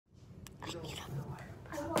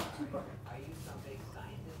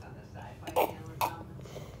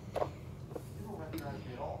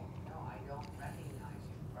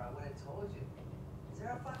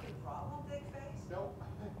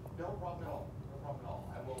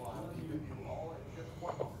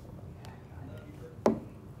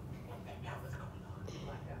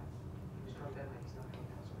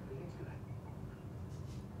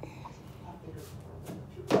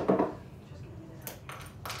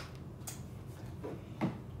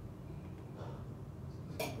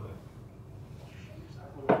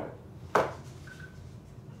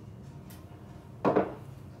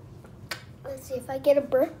Let's see if I get a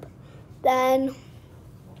burp. Then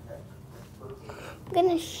I'm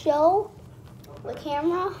gonna show the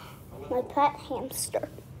camera my pet hamster.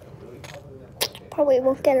 Probably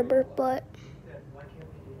won't get a burp, but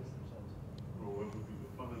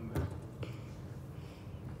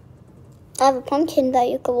I have a pumpkin that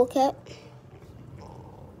you can look at.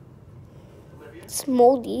 It's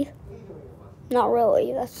moldy. Not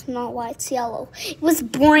really, that's not why it's yellow. It was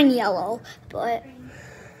born yellow, but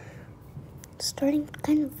it's starting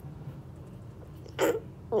kind of, I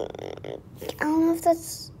don't know if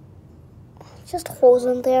that's just holes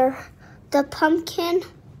in there. The pumpkin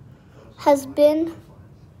has been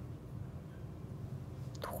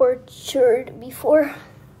tortured before.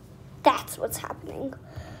 That's what's happening.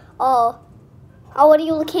 Oh, what are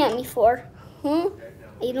you looking at me for?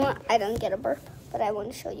 You know what? I didn't get a burp, but I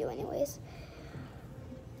want to show you anyways.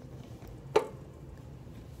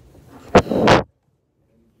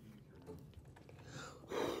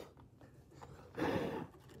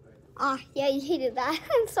 Yeah, you hated that.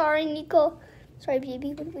 I'm sorry, Nico. Sorry,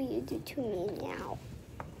 baby. What will you do to me now?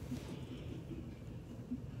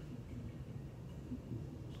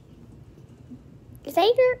 Is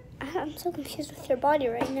that your... I'm so confused with your body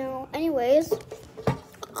right now. Anyways.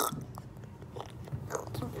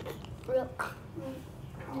 Real... Okay,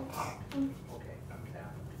 thumbs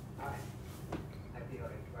down. All right. I feel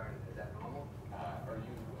inspired. Is that normal? Are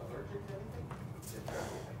you allergic to anything? Just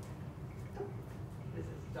everything. This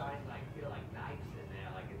is starting like feel like knives in there,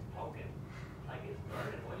 like it's poking, like it's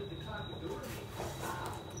burning. What is the coffee doing to me?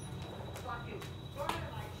 Fucking burning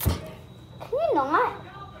like shit. Can you not?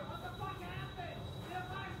 What the fuck happened? Get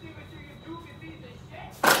my signature, you goofy piece of shit.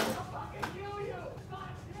 I'll fucking kill you.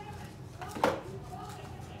 God damn it.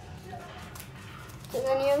 Does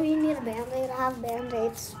any of you need a Band-Aid? I have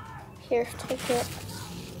Band-Aids. Here, take it.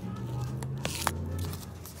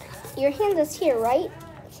 Your hand is here, right?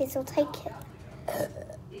 Okay, so take it.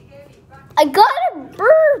 I got a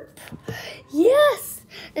burp! Yes!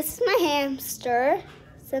 This is my hamster.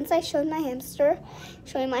 Since I showed my hamster,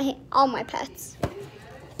 showing all my pets.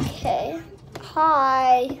 Okay.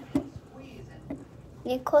 Hi.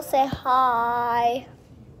 Nico, say hi.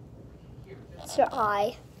 It's your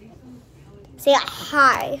eye. Say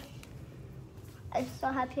hi. I'm so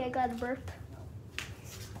happy I got a burp.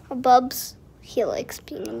 Bubs, he likes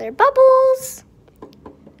being in their bubbles.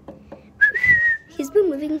 He's been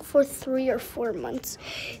living for 3 or 4 months.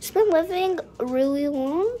 He's been living really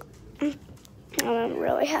long. And I'm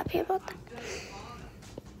really happy about that.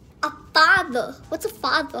 A father. What's a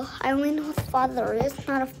father? I only know what a father is,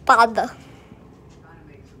 not a father.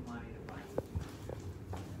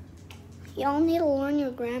 Y'all need to learn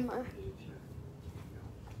your grammar.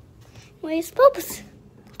 Where's Bubbles?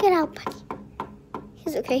 Get out, buddy.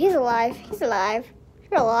 He's okay. He's alive. He's alive.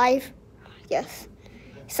 You're alive. Yes.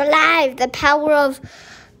 He's alive. The power of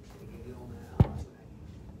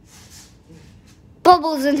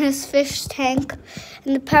Bubbles in his fish tank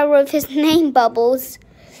and the power of his name, Bubbles,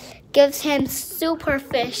 gives him super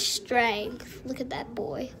fish strength. Look at that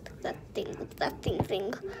boy. Look at that thing. Look at that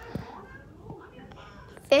thing.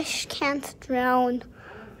 Fish can't drown.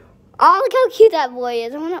 Oh, look how cute that boy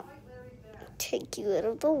is. I want to take you out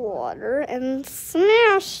of the water and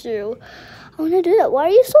smash you. I want to do that. Why are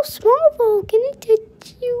you so small, though? Can I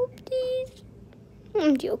touch you, please?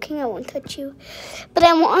 I'm joking. I won't touch you. But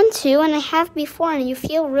I want to, and I have before, and you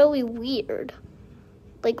feel really weird.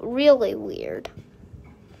 Like, really weird.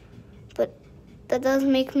 But that does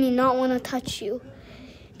make me not want to touch you.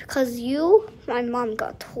 Because my mom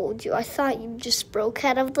told you. I thought you just broke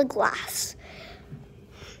out of the glass.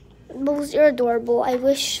 Bubbles, you're adorable. I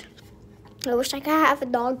wish I could have a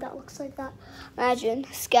dog that looks like that. Imagine.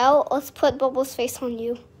 Scout, let's put Bubbles' face on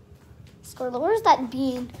you. Scarlet, where's that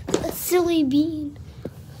bean? That silly bean.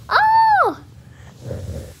 Oh!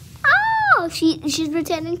 Oh! She's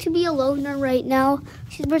pretending to be a loner right now.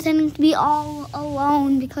 She's pretending to be all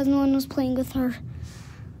alone because no one was playing with her.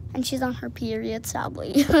 And she's on her period,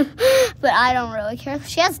 sadly. But I don't really care.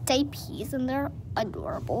 She has day peas and they're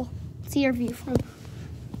adorable. See your view from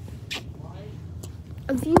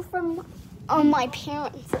my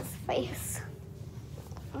parents' face.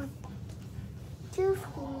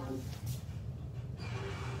 Beautiful.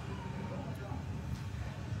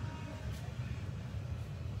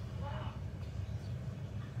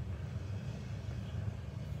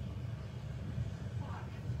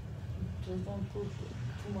 Just don't put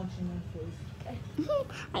too much in your face.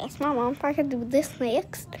 I asked my mom if I could do this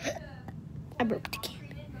next. I broke the can.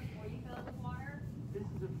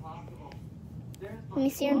 Let me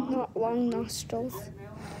see your long nostrils.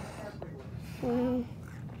 Wow.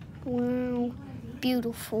 Wow.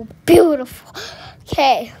 Beautiful. Beautiful.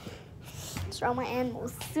 Okay. These are all my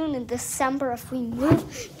animals. Soon in December, if we move,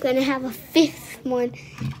 I'm going to have a 5th one.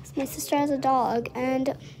 My sister has a dog,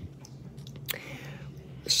 and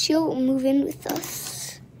she'll move in with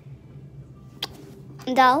us.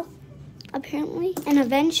 And I'll, apparently, and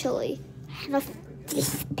eventually, have a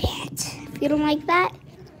 5th pet. If you don't like that,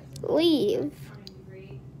 leave.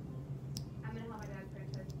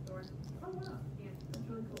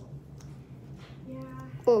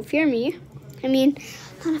 Well, if you're me, I mean,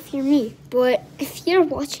 not if you're me, but if you're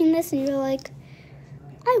watching this and you're like,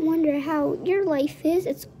 I wonder how your life is,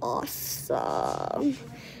 it's awesome.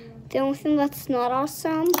 The only thing that's not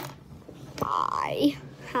awesome, I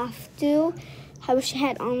wish I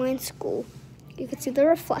had online school. You can see the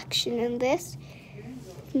reflection in this.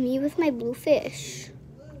 Me with my blue fish.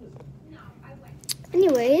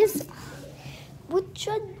 Anyways, what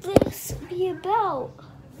should this be about?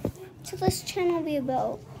 What should this channel be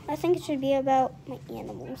about? I think it should be about my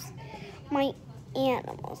animals. My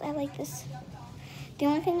animals. I like this. The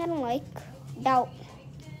only thing I don't like about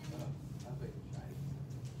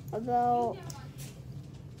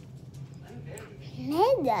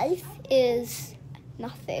my life is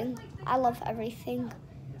nothing. I love everything.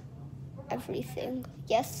 Everything.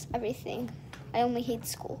 Yes, everything. I only hate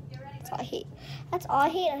school. That's all I hate. That's all I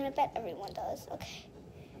hate, and I bet everyone does. Okay.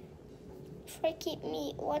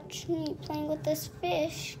 Watch me playing with this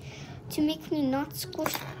fish to make me not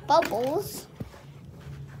squish bubbles.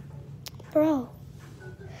 Bro.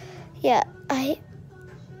 Yeah, I'd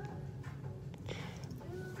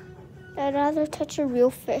rather touch a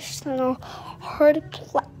real fish than a hard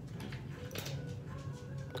I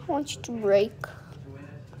want you to break. I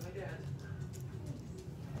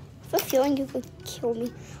have a feeling you could kill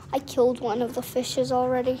me. I killed one of the fishes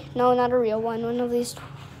already. No, not a real one. One of these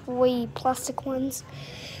toy plastic ones.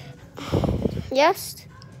 Yes?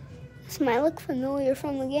 This might look familiar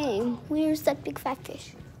from the game. Where's that big fat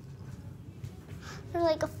fish? There's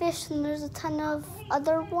like a fish and there's a ton of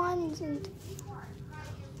other ones. And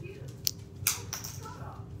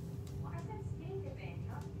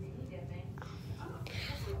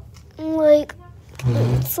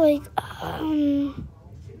it's like,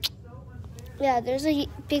 yeah, there's a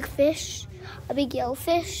big fish, a big yellow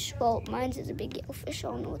fish. Well, mine's is a big yellow fish. I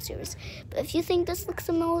don't know what's yours. But if you think this looks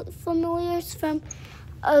familiar, it's from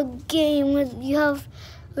a game where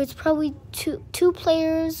it's probably two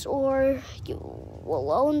players, or you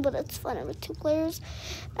alone, but it's fun with 2 players.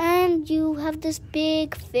 And you have this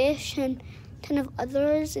big fish and a ton of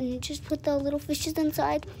others, and you just put the little fishes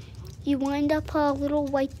inside. You wind up a little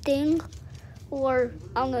white thing, or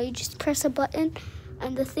I don't know, you just press a button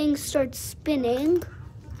and the thing starts spinning.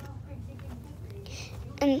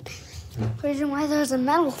 And the reason why there's a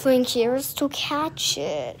metal thing here is to catch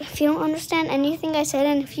it. If you don't understand anything I said,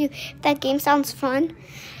 and if that game sounds fun,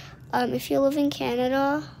 if you live in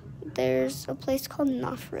Canada, there's a place called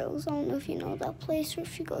Knothrills. I don't know if you know that place or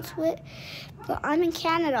if you go to it, but I'm in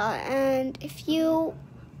Canada, and if you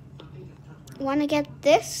want to get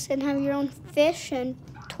this and have your own fish and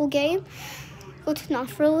whole game, go to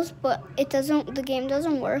Knothrills, but the game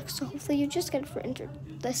doesn't work, so hopefully you just get it for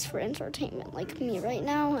entertainment, like me right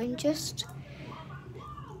now. I'm just,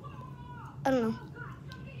 I don't know,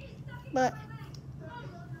 but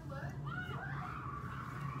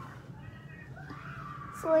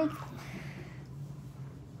it's like,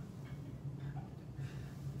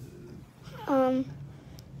 I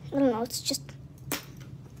don't know, it's just,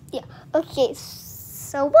 yeah, okay,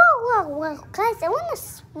 so, well, guys, I want to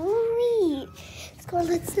sweet.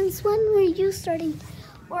 Scarlett, since when were you starting?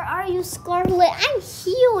 Where are you, Scarlett? I'm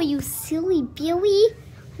here, you silly Billy.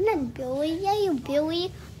 I'm not Billy. Yeah, you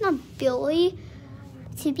Billy. I'm not Billy.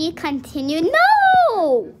 To be continued.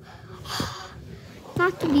 No!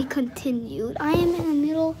 Not to be continued. I am in the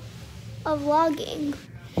middle of vlogging.